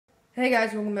Hey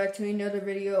guys, welcome back to another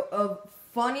video of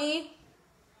funny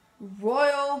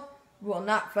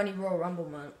not funny Royal Rumble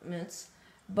moments,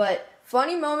 but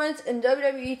funny moments in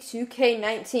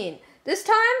WWE2K19. This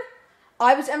time,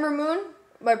 I was Ember Moon,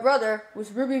 my brother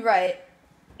was Ruby Wright,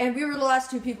 and we were the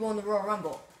last two people in the Royal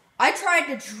Rumble. I tried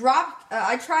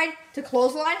to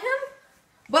clothesline him,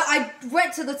 but I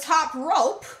went to the top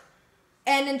rope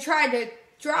and then tried to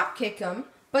drop kick him,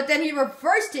 but then he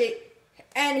reversed it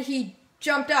and he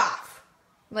jumped off.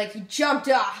 Like, he jumped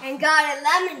off. And got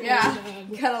eliminated. Yeah,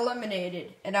 got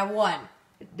eliminated. And I won.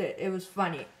 It was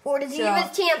funny. For the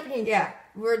Divas Championship. Yeah,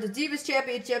 we're the Divas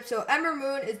Championship. So, Ember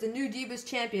Moon is the new Divas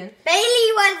Champion.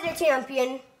 Bailey was the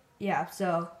champion. Yeah,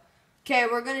 so, okay,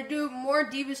 we're going to do more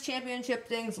Divas Championship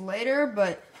things later,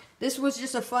 but this was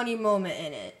just a funny moment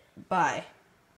in it. Bye.